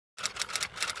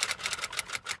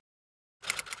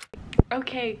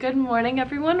Okay, good morning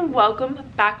everyone. Welcome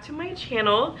back to my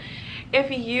channel. If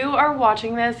you are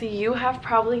watching this, you have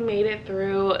probably made it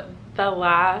through the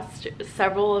last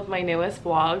several of my newest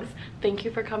vlogs. Thank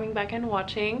you for coming back and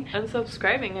watching and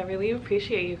subscribing. I really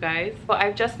appreciate you guys. Well,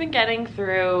 I've just been getting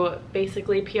through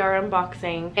basically PR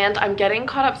unboxing, and I'm getting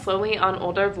caught up slowly on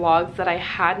older vlogs that I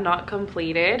had not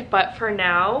completed. But for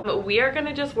now, we are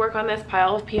gonna just work on this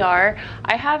pile of PR.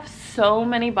 I have so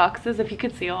many boxes, if you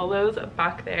could see all those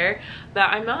back there,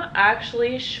 that I'm not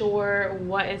actually sure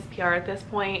what is PR at this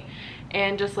point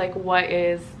and just like what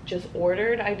is just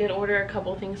ordered. I did order a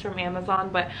couple things from Amazon,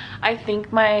 but I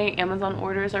think my Amazon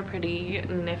orders are pretty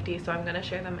nifty, so I'm gonna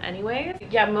share them anyways.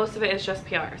 Yeah, most of it is just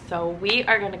PR. So we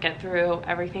are gonna get through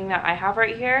everything that I have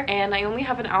right here, and I only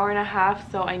have an hour and a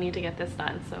half, so I need to get this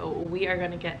done. So we are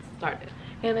gonna get started.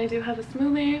 And I do have a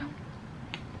smoothie.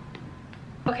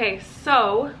 Okay,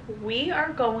 so we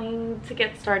are going to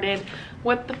get started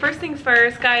with the first things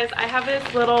first, guys. I have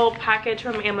this little package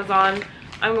from Amazon.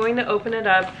 I'm going to open it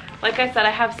up. Like I said,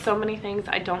 I have so many things.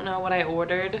 I don't know what I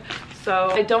ordered, so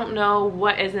I don't know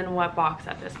what is in what box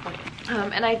at this point.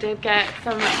 And I did get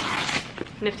some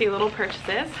nifty little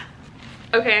purchases.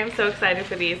 Okay, I'm so excited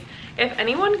for these. If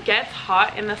anyone gets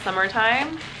hot in the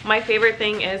summertime, my favorite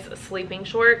thing is sleeping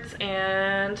shorts,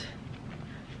 and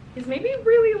these may be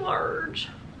really large.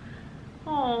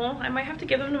 Oh, I might have to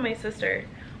give them to my sister.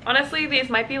 Honestly, these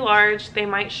might be large. They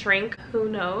might shrink. Who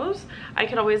knows? I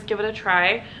can always give it a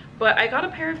try. But I got a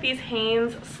pair of these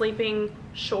Hanes sleeping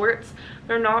shorts.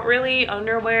 They're not really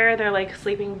underwear. They're like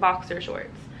sleeping boxer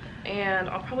shorts. And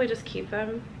I'll probably just keep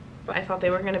them. But I thought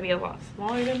they were going to be a lot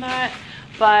smaller than that.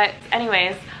 But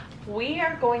anyways, we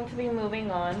are going to be moving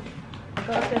on. I'll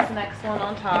go with this next one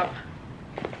on top.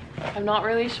 I'm not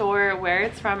really sure where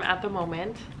it's from at the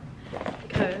moment,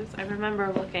 because I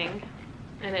remember looking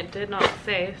and it did not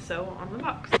say so on the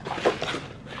box.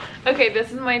 Okay,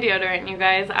 this is my deodorant, you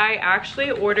guys. I actually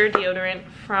ordered deodorant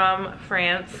from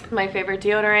France. My favorite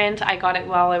deodorant. I got it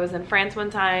while I was in France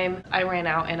one time. I ran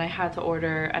out and I had to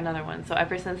order another one. So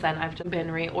ever since then, I've just been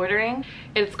reordering.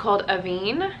 It's called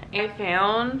Avene. I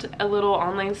found a little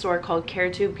online store called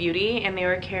Beauty, and they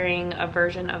were carrying a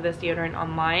version of this deodorant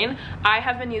online. I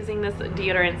have been using this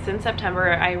deodorant since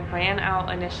September. I ran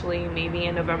out initially maybe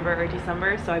in November or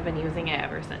December, so I've been using it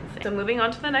ever since. So moving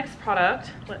on to the next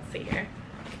product. Let's see here.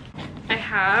 I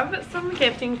have some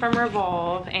gifting from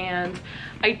Revolve, and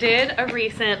I did a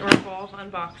recent Revolve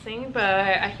unboxing, but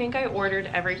I think I ordered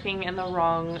everything in the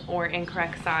wrong or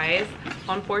incorrect size,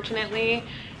 unfortunately,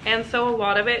 and so a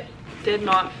lot of it did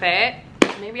not fit.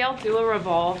 Maybe I'll do a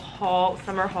Revolve haul,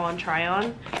 summer haul and try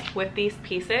on with these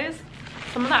pieces.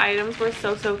 Some of the items were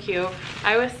so cute.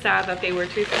 I was sad that they were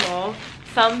too small.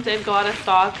 Some did go out of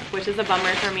stock, which is a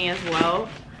bummer for me as well.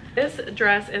 This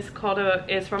dress is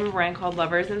from a brand called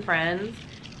Lovers and Friends,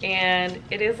 and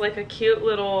it is like a cute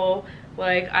little,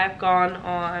 like, I've gone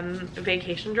on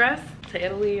vacation dress to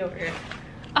Italy, or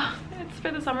it's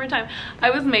for the summertime.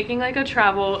 I was making like a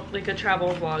travel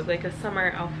vlog, like a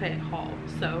summer outfit haul.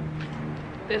 So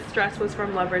this dress was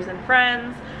from Lovers and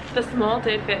Friends. The small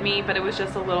did fit me, but it was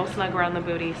just a little snug around the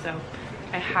booty, so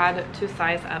I had to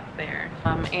size up there.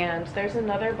 And there's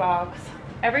another box.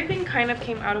 Everything kind of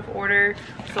came out of order,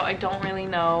 so I don't really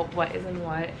know what is in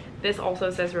what. This also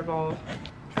says Revolve.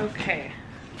 Okay.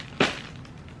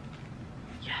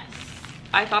 Yes.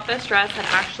 I thought this dress had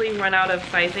actually run out of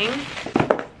sizing,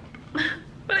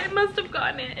 but I must have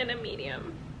gotten it in a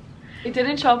medium. It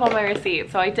didn't show up on my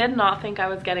receipt, so I did not think I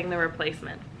was getting the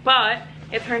replacement. But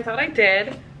it turns out I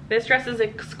did. This dress is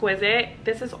exquisite.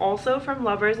 This is also from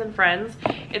Lovers and Friends.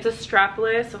 It's a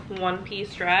strapless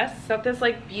one-piece dress. It's got this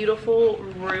like beautiful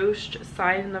ruched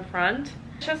side in the front.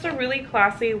 It's just a really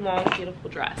classy, long, beautiful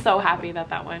dress. So happy that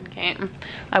that one came.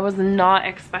 I was not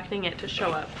expecting it to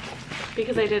show up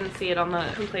because I didn't see it on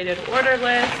the completed order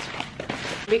list,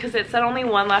 because it said only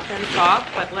one left in stock,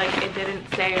 but like it didn't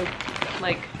say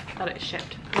like that it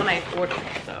shipped when I ordered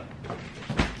it, so.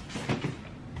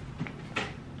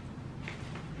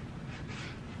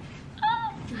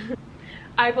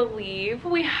 I believe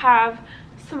we have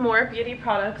some more beauty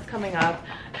products coming up.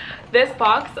 This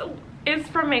box is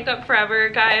from Makeup Forever,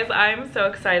 guys. I'm so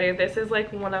excited. This is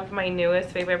like one of my newest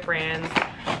favorite brands.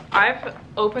 I've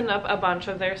opened up a bunch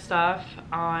of their stuff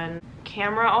on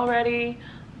camera already,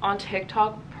 on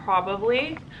TikTok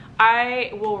probably.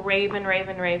 I will rave and rave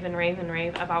and rave and rave and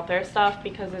rave about their stuff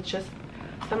because it's just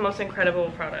the most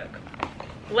incredible product.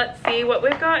 Let's see what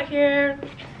we've got here.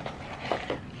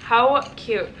 How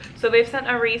cute. So they've sent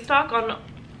a restock on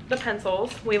the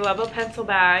pencils. We love a pencil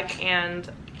bag,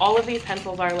 and all of these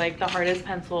pencils are like the hardest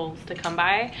pencils to come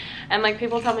by, and like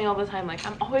people tell me all the time, like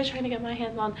I'm always trying to get my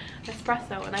hands on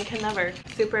espresso and I can never.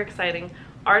 Super exciting.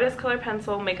 Artist color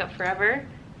pencil, Makeup Forever.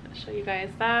 I'll show you guys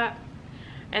that.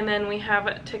 And then we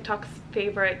have TikTok's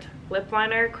favorite lip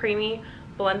liner, creamy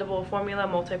blendable formula,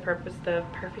 multi-purpose, the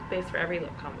perfect base for every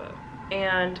lip combo.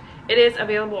 And it is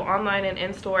available online and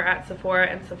in-store at Sephora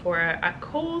and Sephora at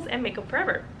Kohl's and Makeup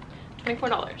Forever.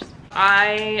 $24.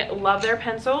 I love their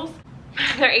pencils.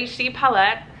 Their HD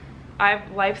palette.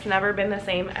 Life's never been the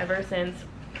same ever since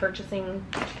purchasing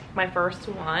my first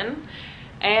one.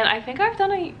 And I think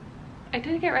I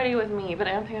did Get Ready With Me, but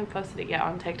I don't think I've posted it yet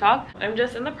on TikTok. I'm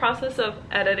just in the process of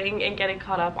editing and getting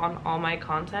caught up on all my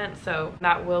content, so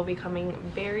that will be coming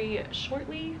very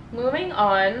shortly. Moving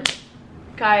on,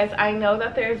 guys, I know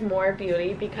that there's more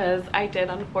beauty because I did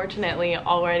unfortunately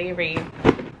already read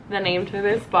the name to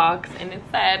this box and it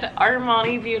said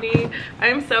Armani Beauty.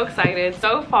 I'm so excited.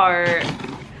 So far,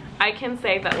 I can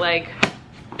say that like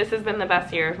this has been the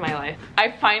best year of my life.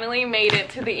 I finally made it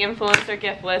to the influencer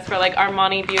gift list for like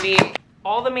Armani Beauty,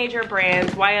 all the major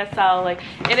brands, YSL. Like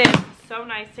it is so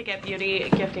nice to get beauty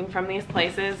gifting from these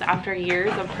places after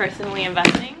years of personally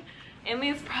investing in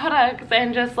these products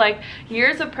and just like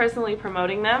years of personally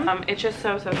promoting them. It's just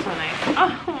so nice.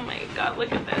 Oh my god,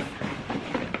 look at this.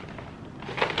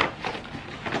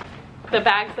 The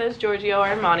bag says Giorgio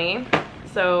Armani,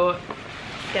 so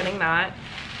getting that.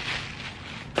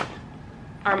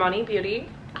 Armani Beauty.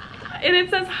 And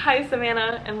it says, hi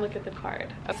Savannah, and look at the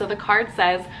card. So the card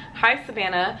says, hi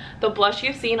Savannah, the blush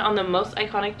you've seen on the most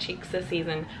iconic cheeks this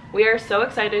season. We are so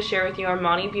excited to share with you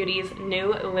Armani Beauty's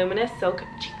new Luminous Silk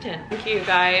Cheek Tint. Thank you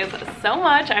guys so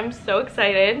much. I'm so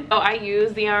excited. So I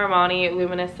use the Armani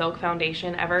Luminous Silk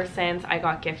Foundation ever since I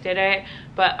got gifted it,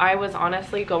 but I was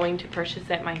honestly going to purchase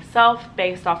it myself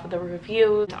based off of the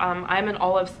reviews. I'm an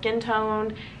olive skin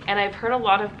tone, and I've heard a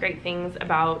lot of great things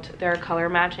about their color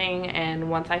matching, and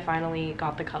once I finally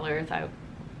got the colors,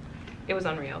 it was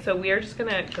unreal. So we are just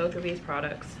gonna go through these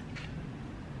products.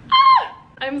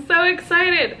 I'm so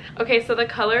excited. Okay, so the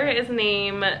color is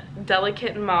named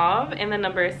Delicate Mauve and the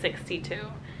number is 62.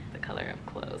 The color of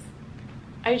clothes.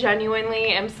 I genuinely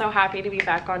am so happy to be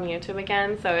back on YouTube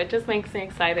again, so it just makes me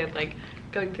excited like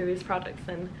going through these products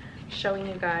and showing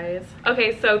you guys.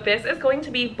 Okay, so this is going to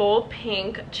be Bold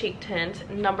Pink Cheek Tint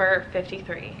number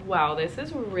 53. Wow, this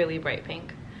is really bright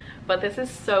pink, but this is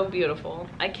so beautiful.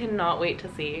 I cannot wait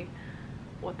to see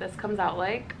what this comes out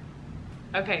like.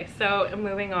 Okay, so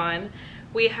moving on,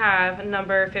 we have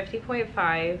number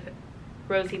 50.5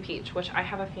 Rosy Peach, which I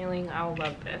have a feeling I'll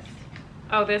love this.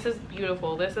 Oh, this is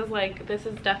beautiful. This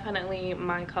is definitely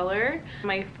my color.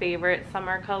 My favorite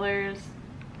summer colors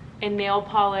in nail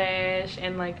polish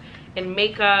and like in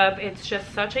makeup. It's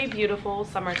just such a beautiful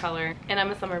summer color, and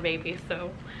I'm a summer baby,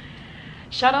 so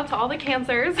shout out to all the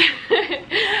Cancers.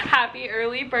 Happy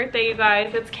early birthday, you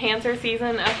guys. It's Cancer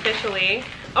season officially.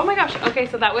 Oh my gosh. Okay,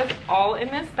 so that was all in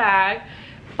this bag,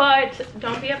 but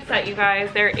don't be upset, you guys.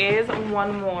 There is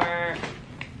one more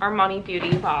Armani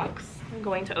Beauty box. I'm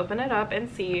going to open it up and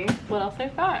see what else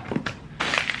I've got.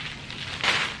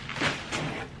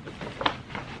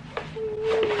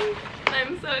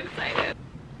 I'm so excited.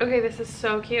 Okay, this is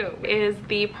so cute. It is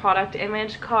the product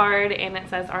image card, and it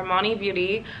says Armani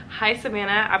Beauty. Hi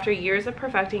Savannah, after years of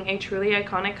perfecting a truly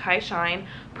iconic high shine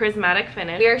prismatic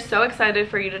finish, we are so excited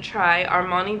for you to try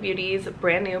Armani Beauty's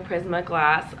brand new Prisma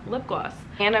Glass lip gloss.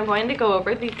 And I'm going to go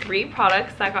over the 3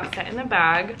 products that got sent in the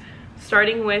bag,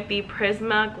 starting with the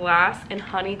Prisma Glass in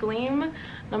Honey Gleam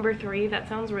number 3. That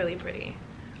sounds really pretty.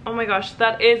 Oh my gosh,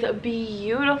 that is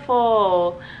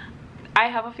beautiful. I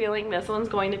have a feeling this one's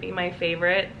going to be my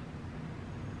favorite.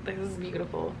 This is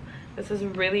beautiful. This is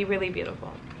really, really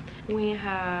beautiful. We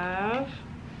have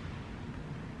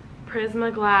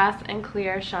Prisma Glass and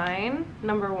Clear Shine,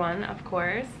 number 1, of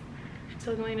course.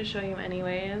 So I'm going to show you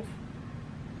anyways.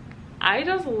 I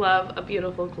just love a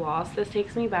beautiful gloss. This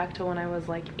takes me back to when I was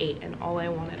like 8 and all I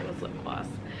wanted was lip gloss.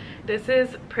 This is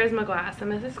Prisma Glass,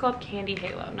 and this is called Candy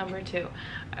Halo, number 2.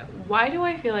 Why do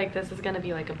I feel like this is going to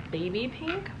be like a baby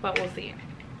pink? But we'll see.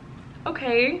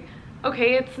 Okay,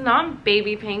 it's not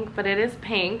baby pink, but it is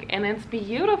pink, and it's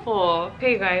beautiful.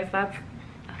 Okay, guys, that's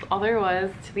all there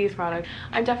was to these products.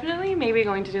 I'm definitely maybe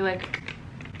going to do like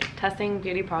testing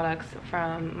beauty products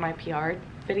from my PR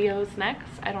videos next.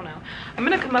 I don't know. I'm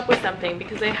gonna come up with something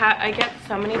because I get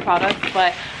so many products,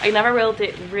 but I never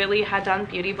really had done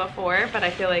beauty before, but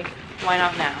I feel like why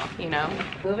not now, you know?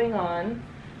 Moving on,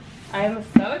 I am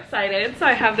so excited. So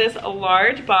I have this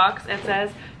large box. It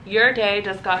says your day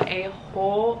just got a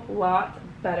whole lot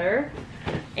better,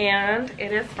 and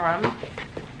it is from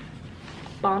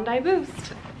Bondi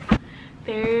Boost.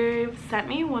 they've sent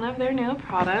me one of their new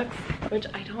products, which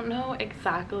I don't know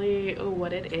exactly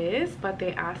what it is, but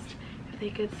they asked if they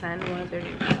could send one of their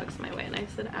new products my way, and I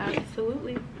said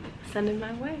absolutely, send it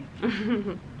my way.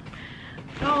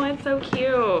 Oh, it's so cute.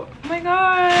 Oh my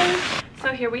gosh.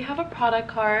 So here we have a product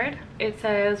card. It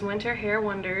says, winter hair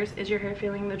wonders. Is your hair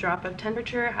feeling the drop of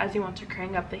temperature as you want to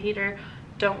crank up the heater?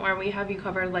 Don't worry, we have you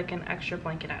covered like an extra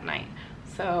blanket at night.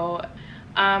 So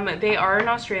they are an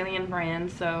Australian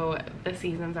brand, so the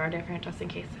seasons are different, just in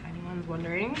case anyone's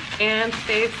wondering. And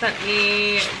they've sent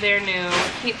me their new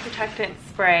heat protectant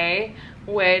spray,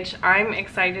 which I'm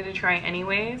excited to try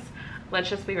anyways. Let's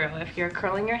just be real, if you're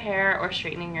curling your hair or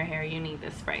straightening your hair, you need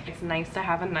this spray. It's nice to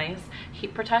have a nice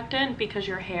heat protectant because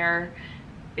your hair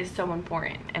is so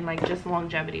important, and like just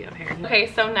longevity of hair. Okay,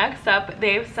 so next up,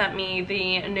 they've sent me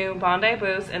the new Bondi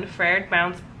Boost Infrared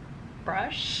Bounce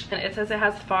brush, and it says it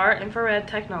has far infrared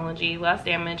technology, less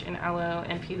damage, and aloe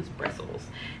infused bristles.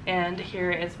 And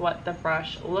here is what the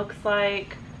brush looks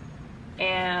like,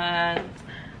 and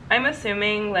I'm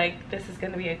assuming like this is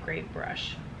going to be a great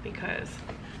brush because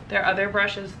their other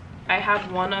brushes, I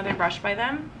have one other brush by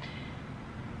them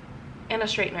and a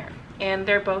straightener, and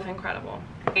they're both incredible.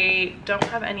 I don't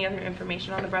have any other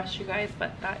information on the brush, you guys,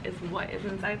 but that is what is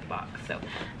inside the box. So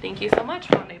thank you so much,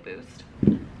 Bondi Boost.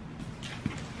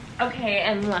 Okay,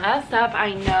 and last up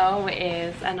I know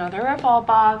is another Revolve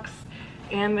box,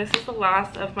 and this is the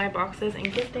last of my boxes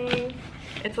and gifting.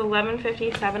 It's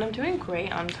 11:57. I'm doing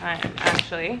great on time,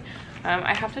 actually.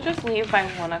 I have to just leave by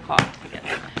 1 o'clock to get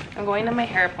it. I'm going to my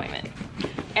hair appointment,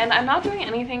 and I'm not doing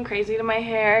anything crazy to my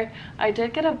hair. I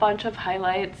did get a bunch of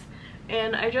highlights,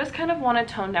 and I just kind of want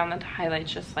to tone down the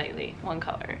highlights just slightly, one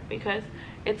color, because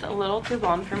it's a little too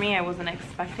blonde for me. I wasn't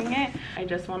expecting it. I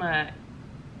just want to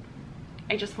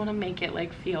make it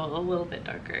like feel a little bit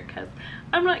darker because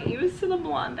I'm not used to the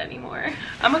blonde anymore.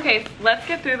 Okay, let's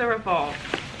get through the Revolve.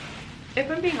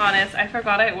 If I'm being honest, I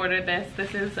forgot I ordered this.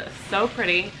 This is so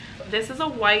pretty. This is a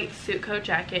white suit coat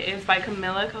jacket. It is by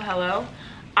Camila Coelho.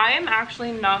 I am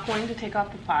actually not going to take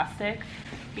off the plastic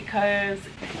because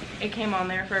it came on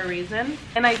there for a reason.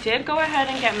 And I did go ahead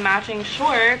and get matching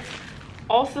shorts,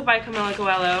 also by Camila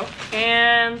Coelho,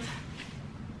 and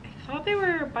I thought they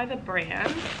were by the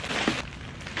brand.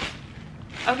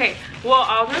 Okay, well,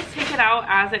 I'll just take it out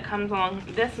as it comes along.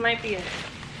 This might be it.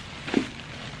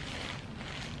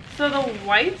 So the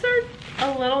whites are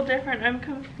a little different. I'm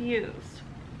confused.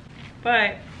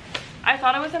 But I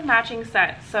thought it was a matching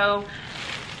set. So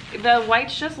the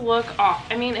whites just look off.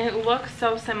 I mean, it looks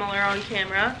so similar on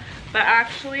camera, but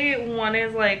actually one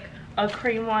is like a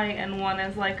cream white and one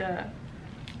is like a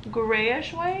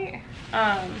grayish white.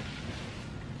 And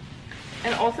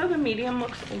also the medium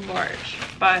looks large,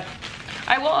 but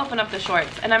I will open up the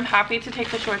shorts, and I'm happy to take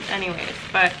the shorts anyways,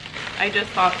 but I just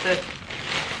thought that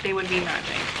they would be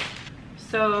matching.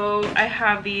 So I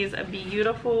have these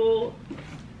beautiful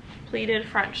pleated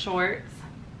front shorts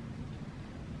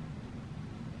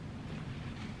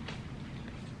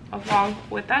along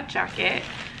with that jacket,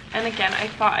 and again,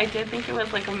 I did think it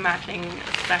was like a matching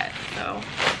set, so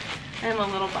I'm a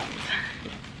little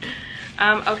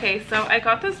bummed. Okay, so I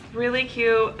got this really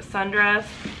cute sundress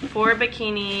for a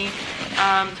bikini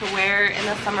to wear in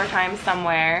the summertime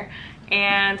somewhere,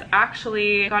 and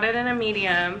actually got it in a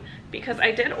medium because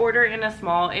I did order in a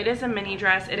small. It is a mini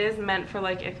dress. It is meant for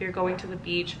like if you're going to the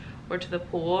beach or to the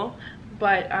pool,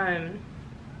 but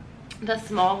the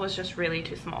small was just really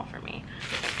too small for me.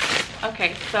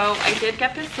 Okay, so I did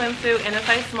get this swimsuit in a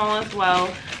size small as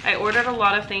well. I ordered a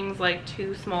lot of things like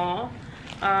too small.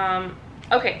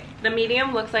 Okay, the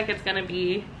medium looks like it's gonna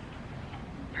be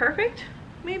perfect,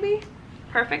 maybe?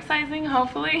 Perfect sizing,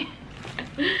 hopefully.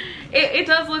 It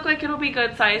does look like it'll be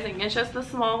good sizing. It's just the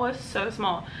small was so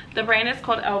small. The brand is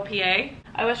called LPA.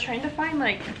 I was trying to find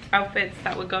like outfits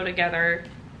that would go together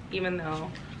even though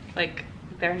like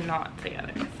they're not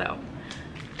together. So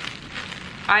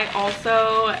I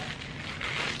also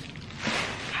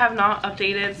have not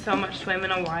updated So Much Swim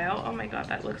in a while. Oh my god,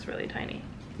 that looks really tiny.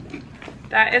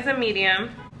 That is a medium.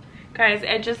 Guys,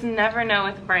 I just never know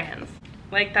with brands.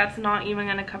 Like, that's not even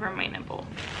gonna cover my nipple.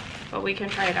 But we can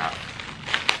try it out,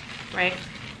 right?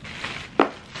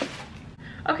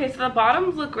 Okay, so the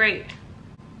bottoms look great.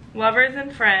 Lovers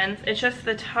and friends. It's just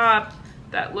the top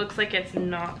that looks like it's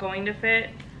not going to fit.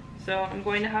 So I'm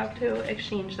going to have to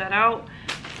exchange that out,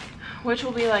 which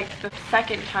will be like the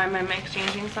second time I'm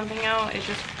exchanging something out. It's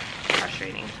just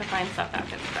frustrating to find stuff that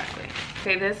fits correctly.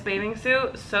 Okay, this bathing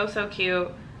suit, so cute.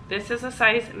 This is a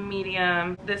size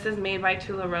medium. This is made by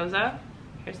Tula Rosa.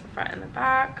 Here's the front and the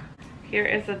back. Here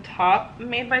is the top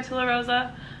made by Tula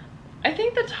Rosa. I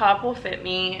think the top will fit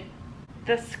me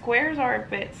The squares are a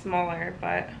bit smaller,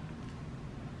 but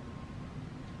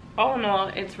all in all,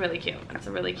 it's really cute. It's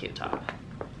a really cute top.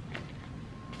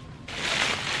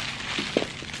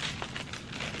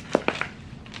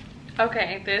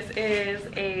 Okay, this is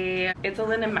it's a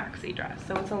linen maxi dress.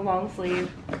 So it's a long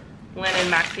sleeve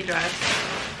linen maxi dress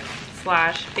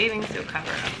slash bathing suit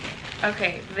cover up.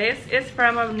 Okay, this is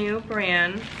from a new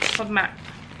brand called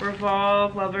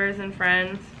Revolve Lovers and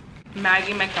Friends,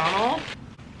 Maggie McDonald.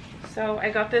 So I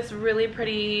got this really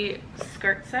pretty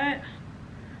skirt set.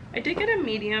 I did get a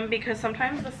medium because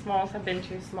sometimes the smalls have been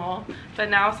too small, but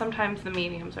now sometimes the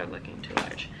mediums are looking too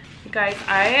large. You guys,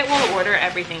 I will order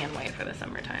everything in white for the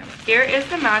summertime. Here is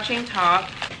the matching top,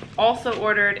 also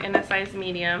ordered in a size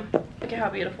medium. Look at how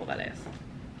beautiful that is.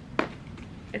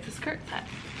 It's a skirt set.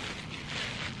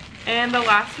 And the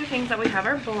last two things that we have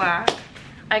are black.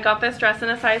 I got this dress in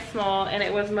a size small and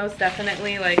it was most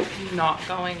definitely like not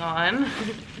going on.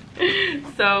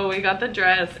 So we got the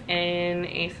dress in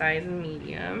a size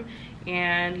medium,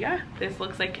 and yeah, this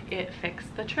looks like it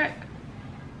fixed the trick.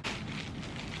 I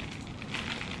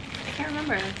can't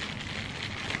remember.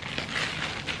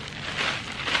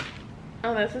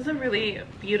 Oh, this is a really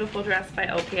beautiful dress by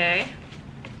LPA.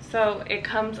 So it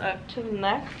comes up to the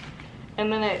neck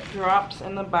and then it drops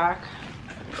in the back,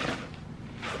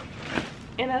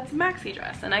 and it's a maxi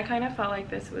dress, and I kind of felt like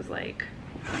this was like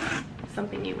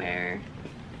something you wear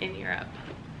in Europe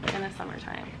in the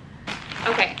summertime.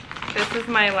 Okay, this is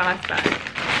my last bag.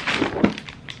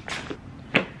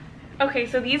 Okay,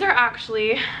 so these are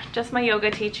actually just my yoga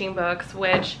teaching books,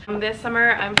 which this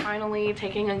summer I'm finally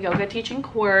taking a yoga teaching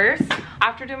course.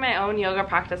 After doing my own yoga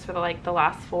practice for the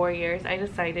last 4 years, I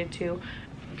decided to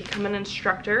become an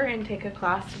instructor and take a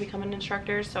class to become an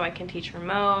instructor so I can teach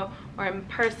remote or in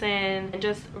person and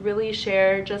just really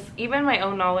share just even my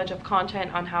own knowledge of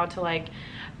content on how to like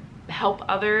help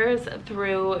others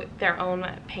through their own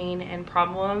pain and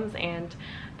problems and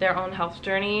their own health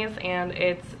journeys. And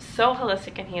it's so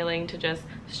holistic and healing to just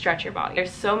stretch your body.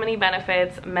 There's so many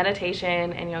benefits.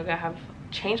 Meditation and yoga have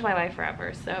changed my life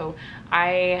forever, so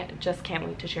I just can't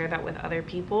wait to share that with other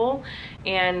people.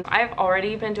 And I've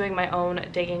already been doing my own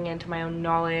digging into my own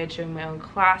knowledge, doing my own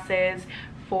classes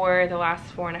for the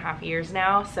last 4.5 years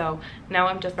now. So now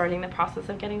I'm just starting the process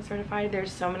of getting certified.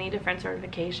 There's so many different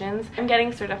certifications. I'm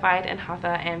getting certified in Hatha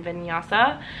and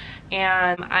Vinyasa,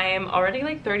 and I am already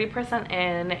like 30%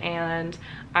 in, and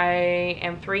I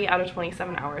am 3 out of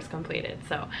 27 hours completed.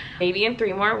 So maybe in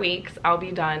 3 more weeks I'll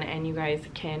be done, and you guys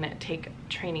can take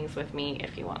trainings with me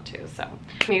if you want to. So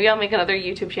maybe I'll make another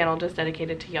YouTube channel just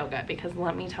dedicated to yoga, because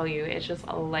let me tell you, it's just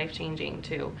life-changing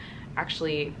to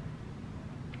actually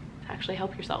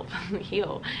help yourself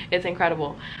heal. It's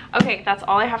incredible. Okay, that's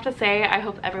all I have to say. I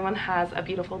hope everyone has a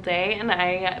beautiful day, and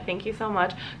I thank you so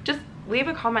much. Just leave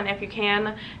a comment if you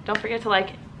can. Don't forget to like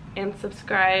and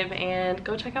subscribe, and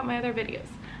go check out my other videos.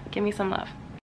 Give me some love.